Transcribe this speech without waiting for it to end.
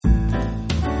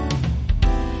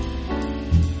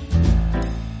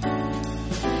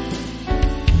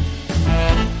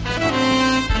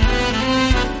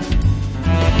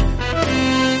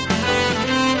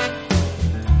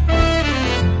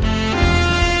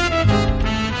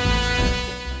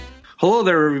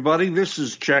Hello there, everybody. This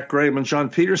is Jack Graham and John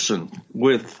Peterson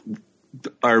with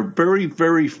our very,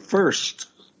 very first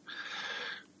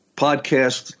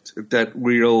podcast that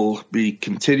we'll be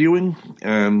continuing,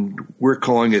 and we're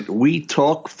calling it We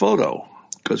Talk Photo,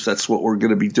 because that's what we're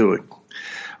going to be doing.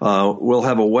 We'll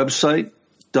have a website,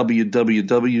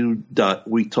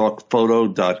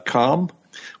 www.wetalkphoto.com,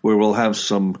 where we'll have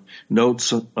some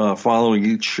notes following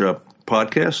each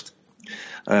podcast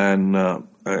and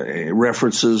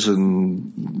references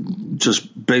and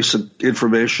just basic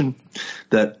information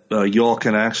that y'all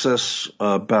can access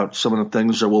about some of the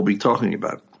things that we'll be talking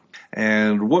about.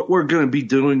 And what we're going to be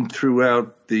doing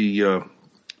throughout the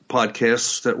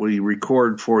podcasts that we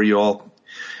record for y'all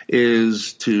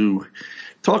is to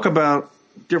talk about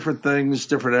different things,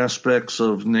 different aspects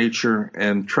of nature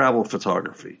and travel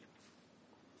photography.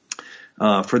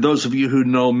 For those of you who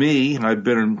know me, I've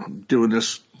been doing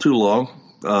this too long,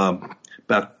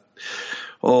 about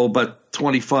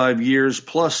 25 years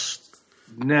plus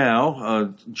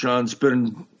now. John's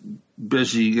been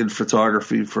busy in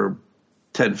photography for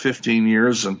 10, 15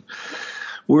 years, and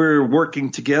we're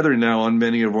working together now on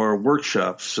many of our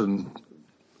workshops. And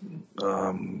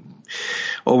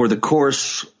over the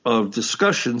course of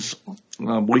discussions,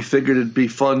 we figured it'd be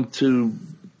fun to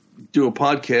do a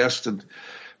podcast and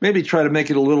maybe try to make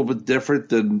it a little bit different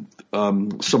than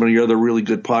some of the other really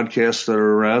good podcasts that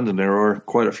are around, and there are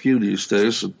quite a few these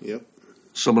days. Yep.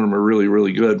 Some of them are really,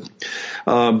 really good.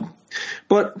 But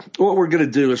what we're going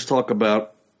to do is talk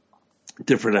about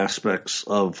different aspects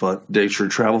of nature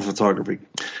and travel photography.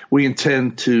 We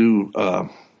intend to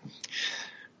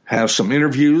have some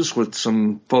interviews with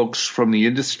some folks from the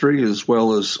industry as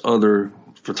well as other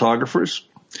photographers.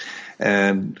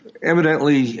 And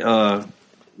evidently,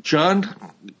 John,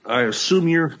 I assume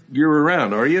you're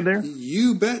around. Are you there?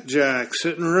 You bet, Jack.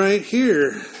 Sitting right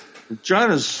here.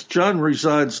 John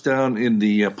resides down in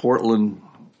the Portland,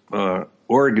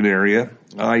 Oregon area.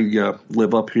 I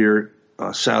live up here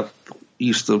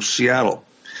southeast of Seattle.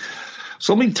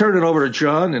 So let me turn it over to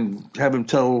John and have him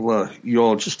tell you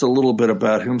all just a little bit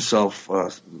about himself,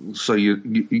 so you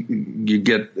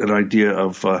get an idea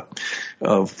of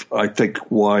I think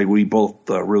why we both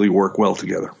really work well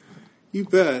together. You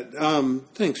bet.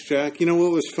 Thanks, Jack. You know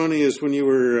what was funny is when you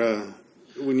were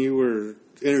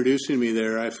introducing me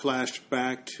there, I flashed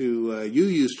back to you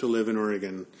used to live in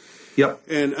Oregon. Yep.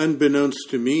 And unbeknownst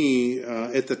to me,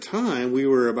 at the time, we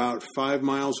were about 5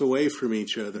 miles away from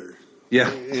each other. Yeah.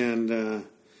 And I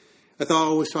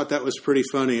always thought that was pretty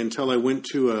funny until I went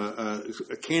to a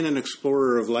Canon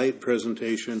Explorer of Light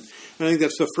presentation. And I think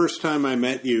that's the first time I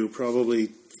met you,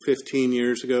 probably 10, 15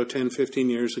 years ago.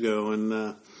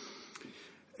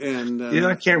 Yeah,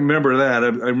 I can't remember that. I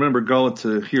remember going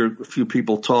to hear a few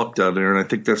people talk down there, and I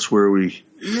think that's where we.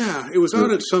 Yeah, it was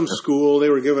out at some school. They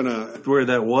were giving where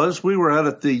that was. We were out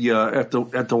at the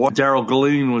Daryl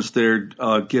Galeen was there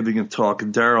giving a talk,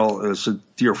 and Daryl is a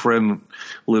dear friend,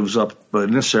 lives up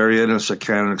in this area, and it's a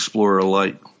Canon Explorer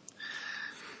Light.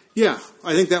 Yeah,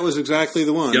 I think that was exactly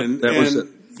the one. Yep, and that was it.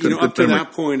 Up to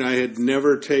that point, I had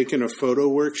never taken a photo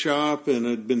workshop, and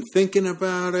I'd been thinking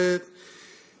about it.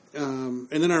 And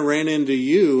then I ran into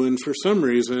you, and for some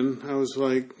reason, I was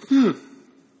like,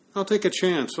 I'll take a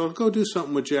chance. I'll go do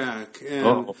something with Jack.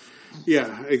 And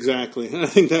yeah, exactly. And I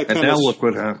think that kind of... And now look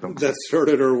what happened. That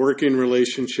started our working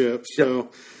relationship. So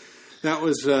that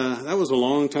was a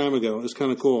long time ago. It was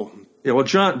kind of cool. Yeah, well,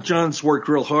 John's worked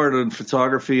real hard on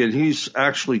photography, and he's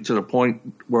actually to the point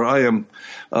where I am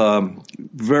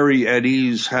very at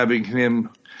ease having him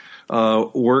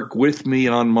work with me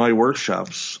on my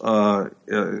workshops. I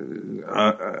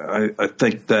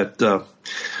think that,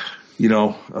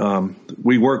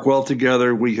 we work well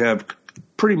together. We have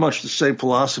pretty much the same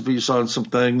philosophies on some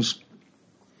things.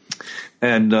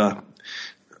 And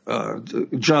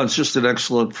John's just an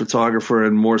excellent photographer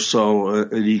and more so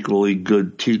an equally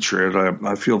good teacher. And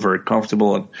I feel very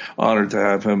comfortable and honored to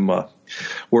have him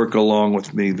work along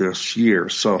with me this year.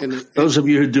 So those of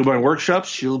you who do my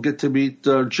workshops, you'll get to meet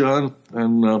John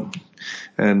and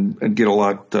get a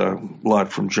lot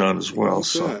from John as well.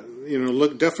 So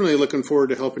definitely looking forward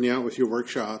to helping you out with your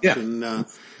workshops. Yeah. And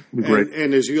great.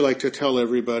 And as you like to tell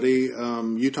everybody,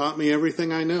 you taught me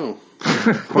everything I know.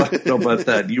 Well, I don't know about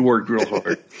that. You worked real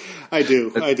hard. I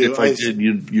do. If I did,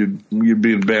 you'd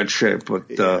be in bad shape.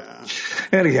 But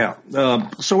anyhow,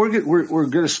 so we're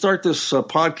going to start this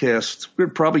podcast.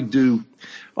 We'd probably do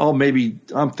maybe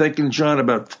I'm thinking, John,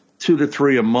 about 2 to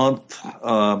 3 a month,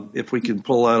 if we can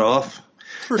pull that off.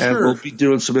 For and sure. We'll be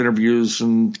doing some interviews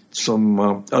and some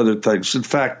other things. In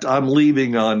fact, I'm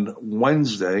leaving on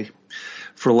Wednesday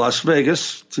for Las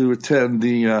Vegas to attend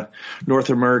the North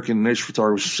American Nature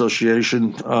Photographers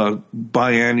Association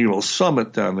biannual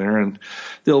summit down there, and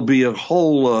there'll be a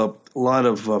whole lot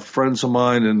of friends of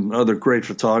mine and other great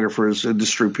photographers,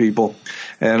 industry people,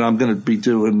 and I'm going to be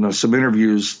doing some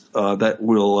interviews that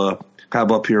we'll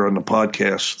have up here on the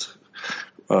podcast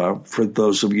for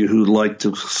those of you who'd like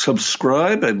to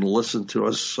subscribe and listen to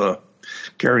us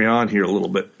carry on here a little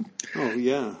bit. Oh,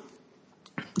 yeah.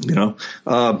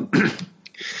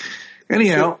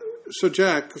 Anyhow. So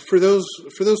Jack, for those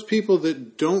people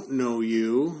that don't know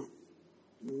you,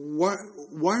 why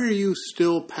are you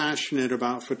still passionate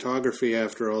about photography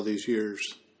after all these years?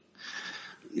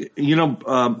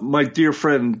 My dear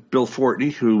friend Bill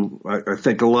Fortney, who I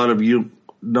think a lot of you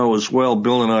know as well,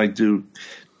 Bill and I do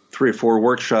 3 or 4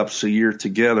 workshops a year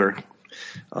together,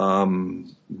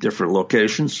 different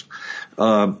locations.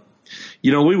 We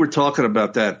were talking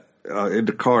about that in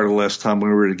the car the last time we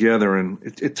were together, and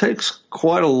it takes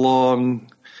quite a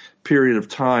long period of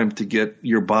time to get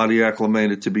your body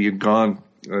acclimated to being gone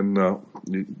and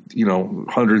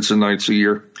hundreds of nights a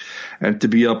year, and to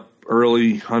be up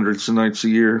early hundreds of nights a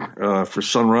year for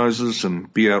sunrises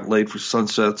and be out late for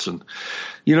sunsets. And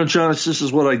John, this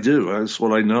is what I do. It's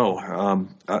what I know.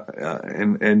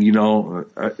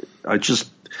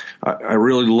 I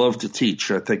really love to teach.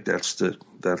 I think that's the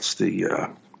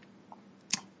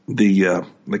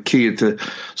key, to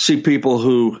see people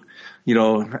who,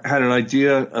 had an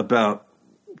idea about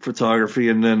photography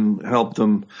and then help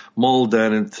them mold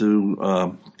that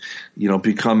into,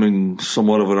 becoming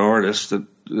somewhat of an artist.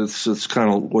 It's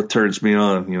kind of what turns me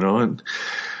on, and,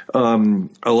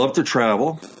 I love to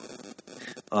travel.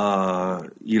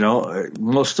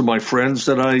 Most of my friends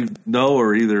that I know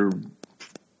are either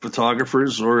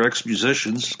photographers or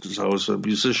ex-musicians, because I was a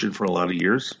musician for a lot of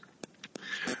years.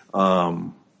 I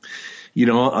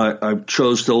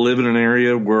chose to live in an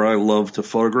area where I love to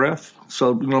photograph.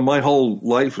 So, my whole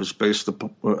life is based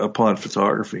upon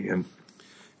photography. And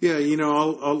yeah,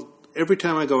 I'll every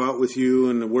time I go out with you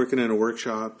and working in a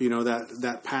workshop,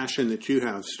 that passion that you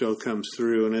have still comes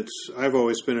through. And I've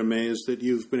always been amazed that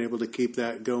you've been able to keep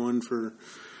that going for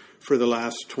the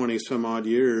last 20 some odd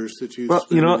years that you've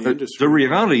spent in the industry. The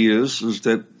reality is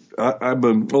that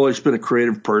I've always been a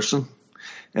creative person.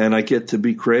 And I get to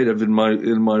be creative in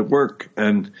my work,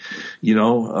 and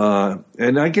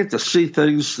and I get to see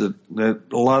things that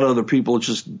a lot of other people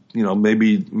just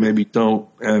maybe don't,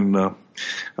 and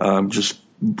I'm just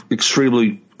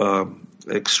extremely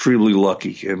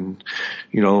lucky. And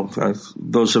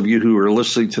those of you who are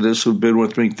listening to this who've been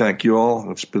with me, thank you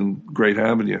all. It's been great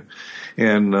having you,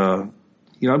 and I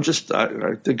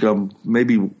think I'm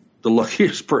maybe the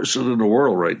luckiest person in the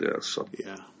world right now. So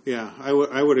Yeah,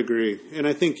 I would agree. And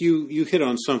I think you hit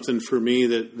on something for me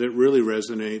that really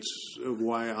resonates of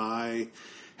why I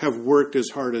have worked as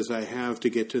hard as I have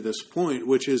to get to this point,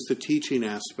 which is the teaching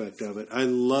aspect of it. I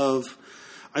love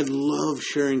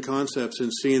sharing concepts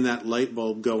and seeing that light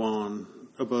bulb go on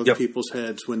above people's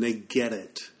heads when they get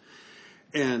it.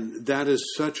 And that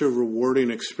is such a rewarding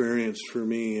experience for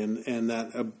me, and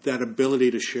that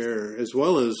ability to share, as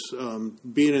well as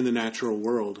being in the natural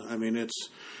world. I mean,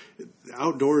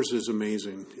 outdoors is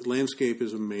amazing. Landscape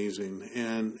is amazing.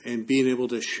 And being able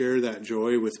to share that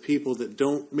joy with people that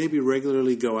don't maybe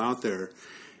regularly go out there,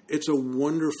 it's a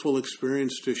wonderful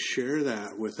experience to share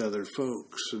that with other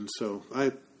folks. And so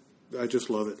I just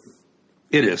love it.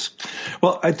 It is.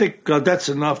 Well, I think that's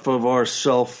enough of our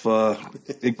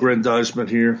self-aggrandizement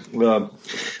here. But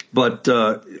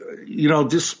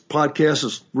this podcast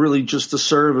is really just to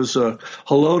serve as a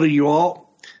hello to you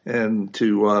all and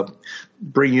to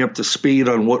bring you up to speed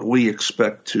on what we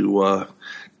expect to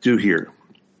do here.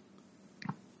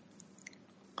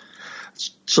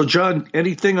 So, John,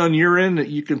 anything on your end that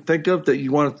you can think of that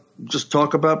you want to just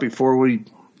talk about before we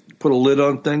put a lid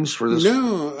on things for this?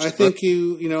 No, I think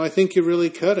you really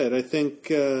cut it. I think,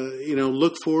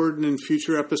 look forward in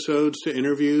future episodes to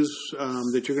interviews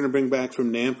that you're going to bring back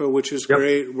from Nampa, which is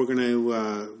great. We're going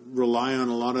to rely on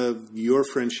a lot of your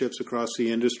friendships across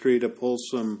the industry to pull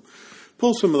some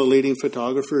of the leading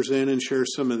photographers in and share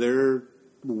some of their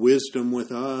wisdom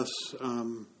with us.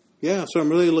 So I'm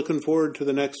really looking forward to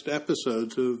the next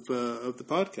episodes of the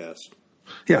podcast.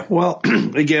 Yeah, well,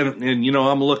 again, and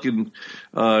I'm looking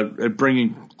at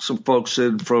bringing some folks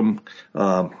in from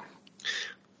other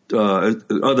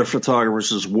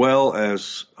photographers as well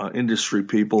as industry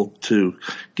people to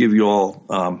give you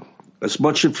all as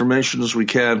much information as we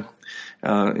can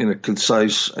in a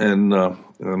concise and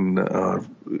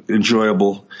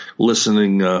enjoyable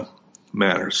listening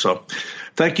manner. So,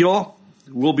 thank you all.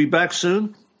 We'll be back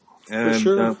soon. And, for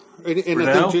sure. And for I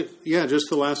now, think, just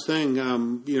the last thing,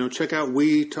 check out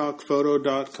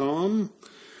wetalkphoto.com.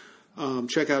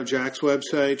 Check out Jack's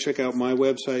website. Check out my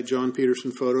website,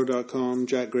 johnpetersonphoto.com,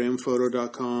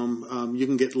 jackgrahamphoto.com. You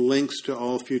can get links to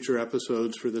all future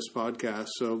episodes for this podcast.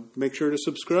 So make sure to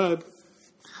subscribe.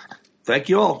 thank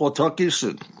you all. We'll talk to you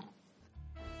soon.